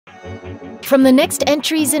From the next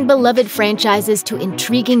entries in beloved franchises to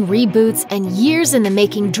intriguing reboots and years in the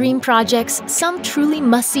making dream projects, some truly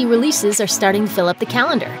must-see releases are starting to fill up the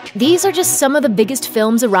calendar. These are just some of the biggest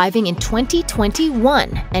films arriving in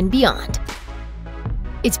 2021 and beyond.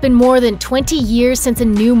 It's been more than 20 years since a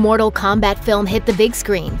new Mortal Kombat film hit the big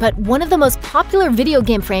screen, but one of the most popular video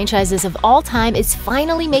game franchises of all time is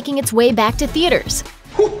finally making its way back to theaters.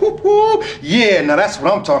 Yeah, now that's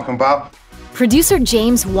what I'm talking about. Producer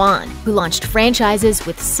James Wan, who launched franchises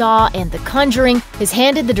with Saw and The Conjuring, has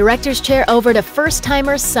handed the director's chair over to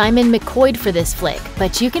first-timer Simon McQuoid for this flick,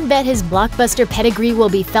 but you can bet his blockbuster pedigree will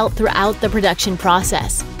be felt throughout the production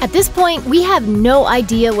process. At this point, we have no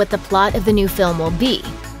idea what the plot of the new film will be.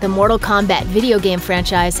 The Mortal Kombat video game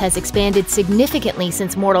franchise has expanded significantly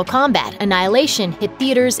since Mortal Kombat Annihilation hit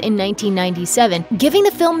theaters in 1997, giving the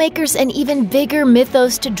filmmakers an even bigger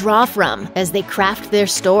mythos to draw from as they craft their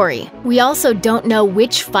story. We also don't know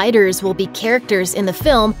which fighters will be characters in the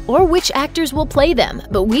film or which actors will play them,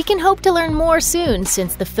 but we can hope to learn more soon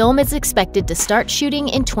since the film is expected to start shooting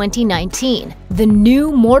in 2019. The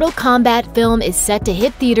new Mortal Kombat film is set to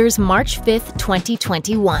hit theaters March 5th,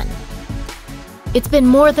 2021. It's been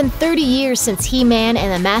more than 30 years since He-Man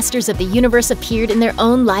and the Masters of the Universe appeared in their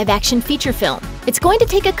own live-action feature film. It's going to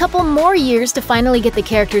take a couple more years to finally get the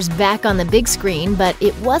characters back on the big screen, but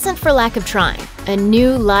it wasn't for lack of trying. A new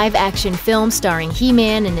live-action film starring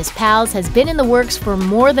He-Man and his pals has been in the works for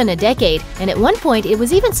more than a decade, and at one point it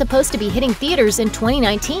was even supposed to be hitting theaters in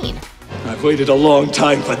 2019. I've waited a long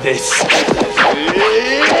time for this.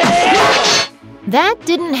 That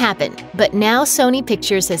didn't happen, but now Sony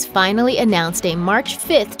Pictures has finally announced a March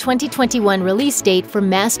 5th, 2021 release date for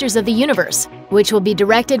Masters of the Universe, which will be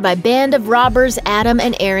directed by Band of Robbers Adam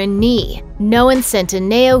and Aaron Nee. Noah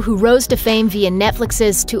Centineo, who rose to fame via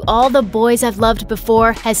Netflix's To All the Boys I've Loved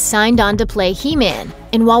Before, has signed on to play He-Man.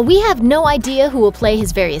 And while we have no idea who will play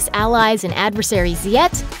his various allies and adversaries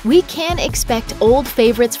yet, we can expect old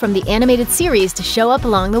favorites from the animated series to show up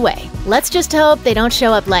along the way. Let's just hope they don't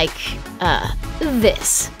show up like,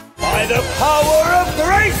 this. By the power of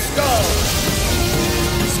Grayskull!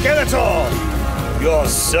 Skeletor! You're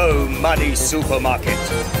so money, supermarket.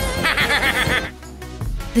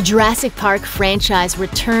 The Jurassic Park franchise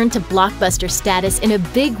returned to blockbuster status in a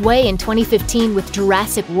big way in 2015 with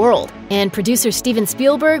Jurassic World, and producer Steven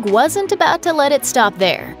Spielberg wasn't about to let it stop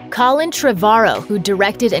there. Colin Trevorrow, who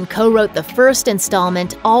directed and co-wrote the first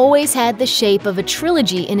installment, always had the shape of a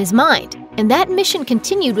trilogy in his mind, and that mission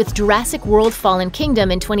continued with Jurassic World: Fallen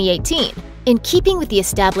Kingdom in 2018. In keeping with the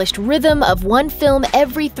established rhythm of one film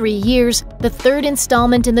every 3 years, the third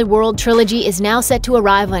installment in the World trilogy is now set to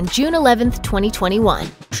arrive on June 11, 2021.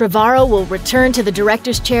 Trevorrow will return to the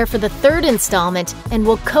director's chair for the third installment and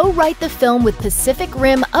will co-write the film with Pacific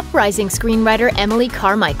Rim Uprising screenwriter Emily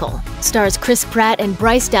Carmichael. Stars Chris Pratt and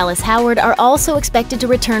Bryce Dallas Howard are also expected to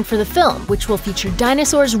return for the film, which will feature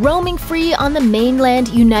dinosaurs roaming free on the mainland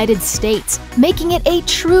United States, making it a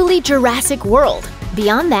truly Jurassic World.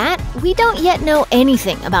 Beyond that, we don't yet know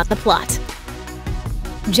anything about the plot.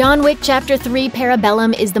 John Wick Chapter 3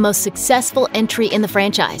 Parabellum is the most successful entry in the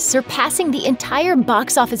franchise, surpassing the entire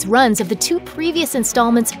box office runs of the two previous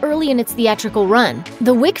installments early in its theatrical run.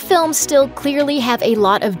 The Wick films still clearly have a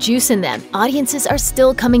lot of juice in them, audiences are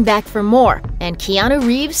still coming back for more, and Keanu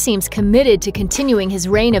Reeves seems committed to continuing his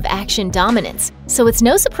reign of action dominance. So it's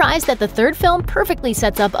no surprise that the third film perfectly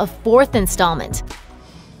sets up a fourth installment.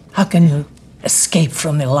 How can you escape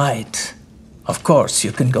from the light? Of course,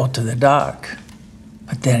 you can go to the dark,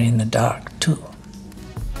 but they're in the dark too.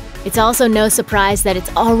 It's also no surprise that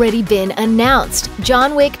it's already been announced.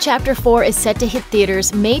 John Wick Chapter 4 is set to hit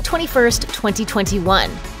theaters May 21st,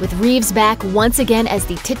 2021, with Reeves back once again as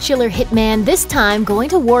the titular hitman, this time going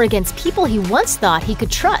to war against people he once thought he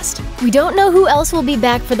could trust. We don't know who else will be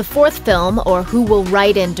back for the fourth film or who will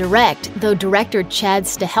write and direct, though director Chad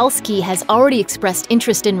Stahelski has already expressed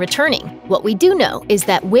interest in returning. What we do know is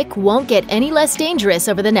that Wick won't get any less dangerous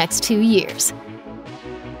over the next 2 years.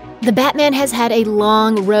 The Batman has had a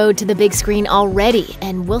long road to the big screen already,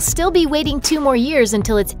 and we'll still be waiting 2 more years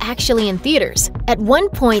until it's actually in theaters. At one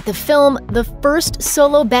point, the film, the first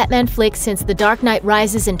solo Batman flick since The Dark Knight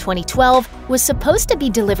Rises in 2012, was supposed to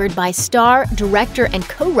be delivered by star, director, and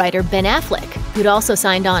co-writer Ben Affleck, who'd also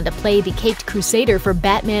signed on to play the Caped Crusader for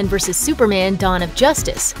Batman vs. Superman: Dawn of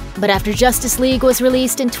Justice. But after Justice League was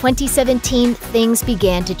released in 2017, things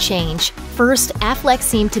began to change. First, Affleck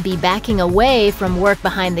seemed to be backing away from work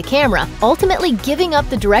behind the camera, ultimately giving up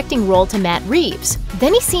the directing role to Matt Reeves.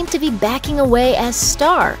 Then he seemed to be backing away as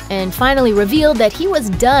star, and finally revealed that he was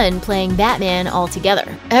done playing Batman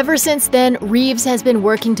altogether. Ever since then, Reeves has been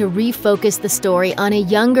working to refocus the story on a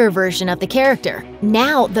younger version of the character.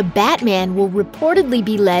 Now, the Batman will reportedly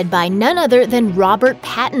be led by none other than Robert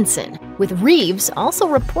Pattinson, with Reeves also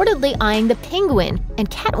reportedly eyeing the Penguin and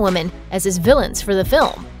Catwoman as his villains for the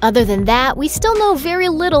film. Other than that, we still know very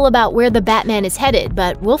little about where the Batman is headed,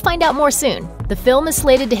 but we'll find out more soon. The film is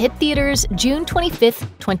slated to hit theaters June 25th,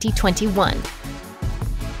 2021.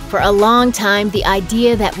 For a long time, the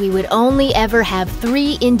idea that we would only ever have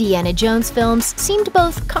 3 Indiana Jones films seemed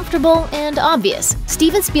both comfortable and obvious.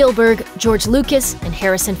 Steven Spielberg, George Lucas, and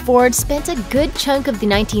Harrison Ford spent a good chunk of the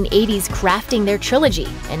 1980s crafting their trilogy,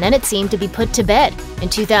 and then it seemed to be put to bed. In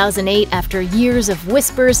 2008, after years of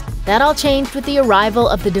whispers, that all changed with the arrival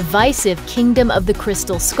of the divisive Kingdom of the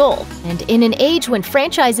Crystal Skull. And in an age when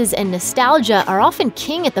franchises and nostalgia are often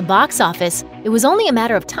king at the box office, it was only a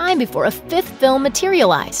matter of time before a 5th film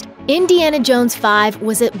materialized. Indiana Jones 5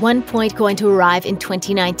 was at one point going to arrive in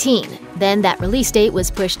 2019. Then that release date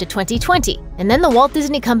was pushed to 2020. And then the Walt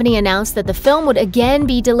Disney Company announced that the film would again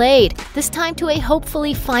be delayed, this time to a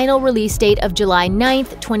hopefully final release date of July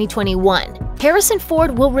 9th, 2021. Harrison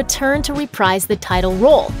Ford will return to reprise the title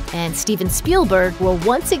role, and Steven Spielberg will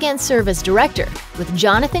once again serve as director, with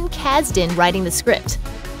Jonathan Kasdan writing the script.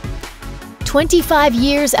 25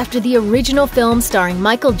 years after the original film starring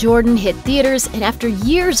Michael Jordan hit theaters, and after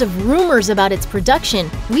years of rumors about its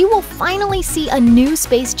production, we will finally see a new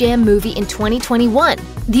Space Jam movie in 2021.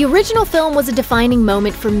 The original film was a defining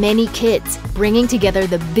moment for many kids, bringing together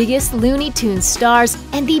the biggest Looney Tunes stars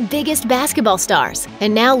and the biggest basketball stars.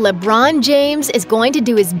 And now LeBron James is going to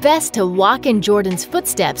do his best to walk in Jordan's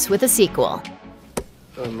footsteps with a sequel.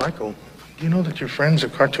 Michael, do you know that your friends are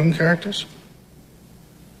cartoon characters?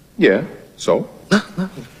 Yeah, so? No,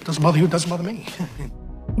 doesn't bother you, it doesn't bother me.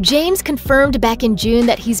 James confirmed back in June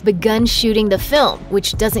that he's begun shooting the film,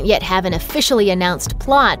 which doesn't yet have an officially announced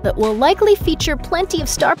plot, but will likely feature plenty of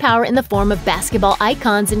star power in the form of basketball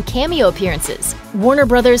icons and cameo appearances. Warner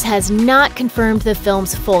Brothers has not confirmed the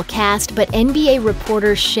film's full cast, but NBA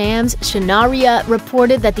reporter Shams Shanaria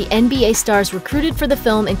reported that the NBA stars recruited for the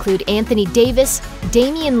film include Anthony Davis,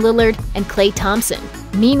 Damian Lillard, and Klay Thompson.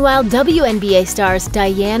 Meanwhile, WNBA stars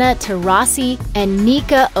Diana Taurasi and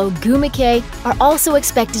Nika Ogwumike are also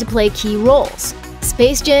expected to play key roles.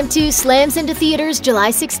 Space Jam 2 slams into theaters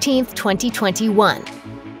July 16, 2021.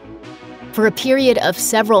 For a period of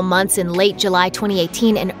several months in late July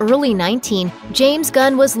 2018 and early 19, James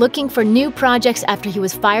Gunn was looking for new projects after he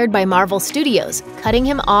was fired by Marvel Studios, cutting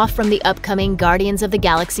him off from the upcoming Guardians of the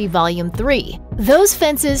Galaxy Volume 3. Those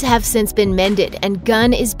fences have since been mended, and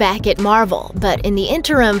Gunn is back at Marvel, but in the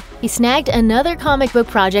interim, he snagged another comic book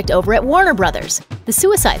project over at Warner Brothers, The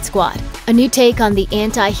Suicide Squad, a new take on the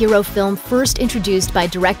anti-hero film first introduced by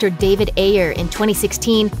director David Ayer in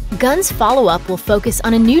 2016. Gunn's follow-up will focus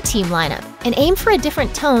on a new team lineup and aim for a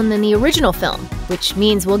different tone than the original film, which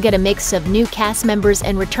means we'll get a mix of new cast members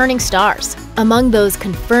and returning stars. Among those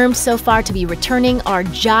confirmed so far to be returning are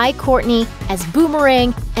Jai Courtney as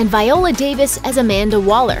Boomerang and Viola Davis as Amanda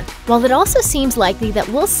Waller, while it also seems likely that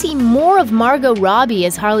we'll see more of Margot Robbie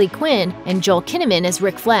as Harley Quinn and Joel Kinnaman as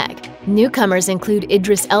Rick Flag. Newcomers include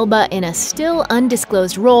Idris Elba in a still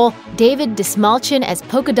undisclosed role, David Dastmalchian as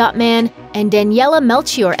Polka Dot Man, and Daniela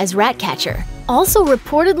Melchior as Ratcatcher. Also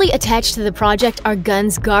reportedly attached to the project are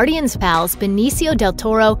Gunn's Guardians pals Benicio del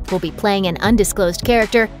Toro will be playing an undisclosed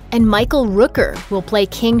character, and Michael Rooker will play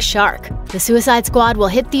King Shark. The Suicide Squad will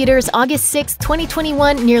hit theaters August 6,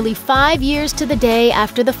 2021, nearly 5 years to the day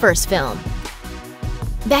after the first film.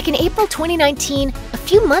 Back in April 2019, a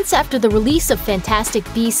few months after the release of Fantastic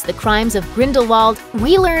Beasts: The Crimes of Grindelwald,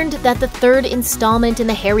 we learned that the 3rd installment in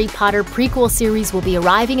the Harry Potter prequel series will be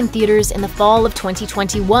arriving in theaters in the fall of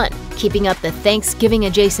 2021, keeping up the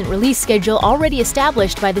Thanksgiving-adjacent release schedule already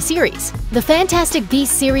established by the series. The Fantastic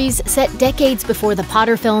Beasts series, set decades before the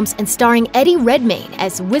Potter films and starring Eddie Redmayne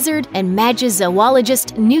as wizard and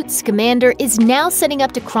magizoologist Newt Scamander, is now setting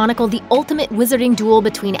up to chronicle the ultimate wizarding duel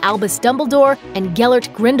between Albus Dumbledore and Gellert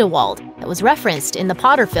Grindelwald that was referenced in the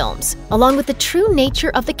Potter films, along with the true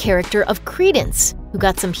nature of the character of Credence, who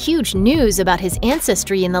got some huge news about his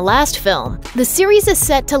ancestry in the last film. The series is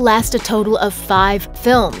set to last a total of 5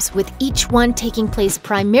 films, with each one taking place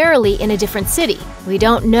primarily in a different city. We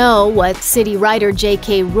don't know what city writer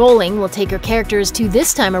J.K. Rowling will take her characters to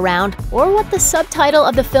this time around, or what the subtitle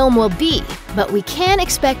of the film will be, but we can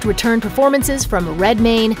expect return performances from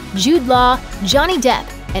Redmayne, Jude Law, Johnny Depp,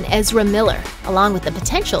 and Ezra Miller, along with the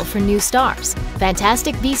potential for new stars.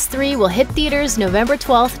 Fantastic Beasts 3 will hit theaters November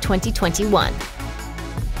 12, 2021.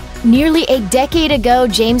 Nearly a decade ago,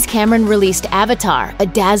 James Cameron released Avatar, a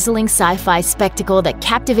dazzling sci-fi spectacle that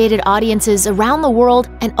captivated audiences around the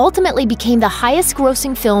world and ultimately became the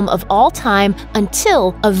highest-grossing film of all time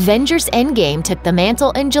until Avengers Endgame took the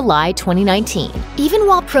mantle in July 2019. Even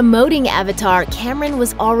while promoting Avatar, Cameron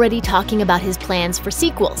was already talking about his plans for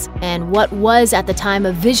sequels, and what was at the time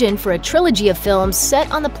a vision for a trilogy of films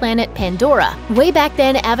set on the planet Pandora. Way back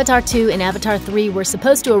then, Avatar 2 and Avatar 3 were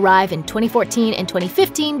supposed to arrive in 2014 and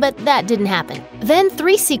 2015, but that didn't happen. Then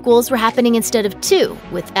 3 sequels were happening instead of 2,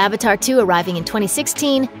 with Avatar 2 arriving in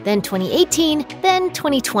 2016, then 2018, then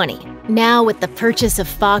 2020. Now, with the purchase of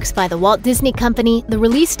Fox by the Walt Disney Company, the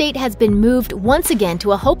release date has been moved once again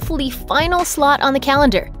to a hopefully final slot on the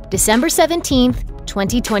calendar, December 17th,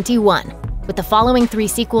 2021. With the following 3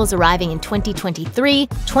 sequels arriving in 2023,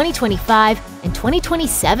 2025, and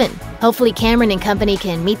 2027. Hopefully Cameron and company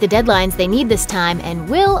can meet the deadlines they need this time, and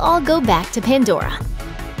we'll all go back to Pandora.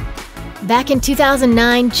 Back in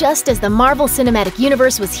 2009, just as the Marvel Cinematic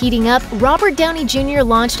Universe was heating up, Robert Downey Jr.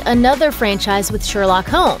 launched another franchise with Sherlock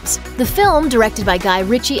Holmes. The film, directed by Guy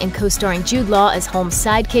Ritchie and co-starring Jude Law as Holmes'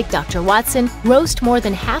 sidekick Dr. Watson, grossed more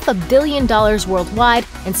than $500 million worldwide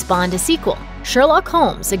and spawned a sequel, Sherlock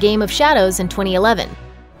Holmes: A Game of Shadows, in 2011.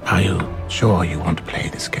 Are you sure you want to play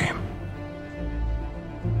this game?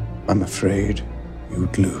 I'm afraid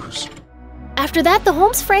you'd lose. After that, the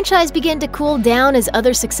Holmes franchise began to cool down as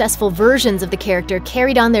other successful versions of the character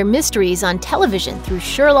carried on their mysteries on television through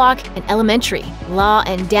Sherlock and Elementary. Law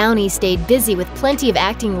and Downey stayed busy with plenty of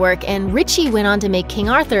acting work, and Ritchie went on to make King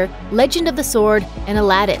Arthur, Legend of the Sword, and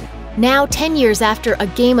Aladdin. Now, 10 years after A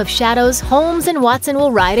Game of Shadows, Holmes and Watson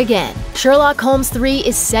will ride again. Sherlock Holmes 3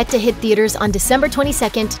 is set to hit theaters on December 22,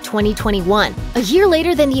 2021, a year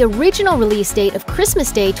later than the original release date of Christmas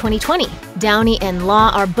Day 2020. Downey and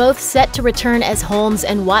Law are both set to return as Holmes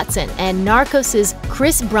and Watson, and Narcos'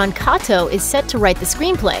 Chris Brancato is set to write the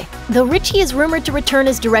screenplay. Though Ritchie is rumored to return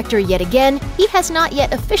as director yet again, he has not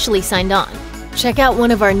yet officially signed on. Check out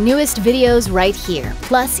one of our newest videos right here.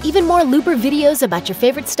 Plus, even more Looper videos about your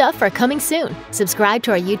favorite stuff are coming soon. Subscribe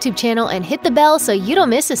to our YouTube channel and hit the bell so you don't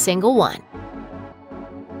miss a single one.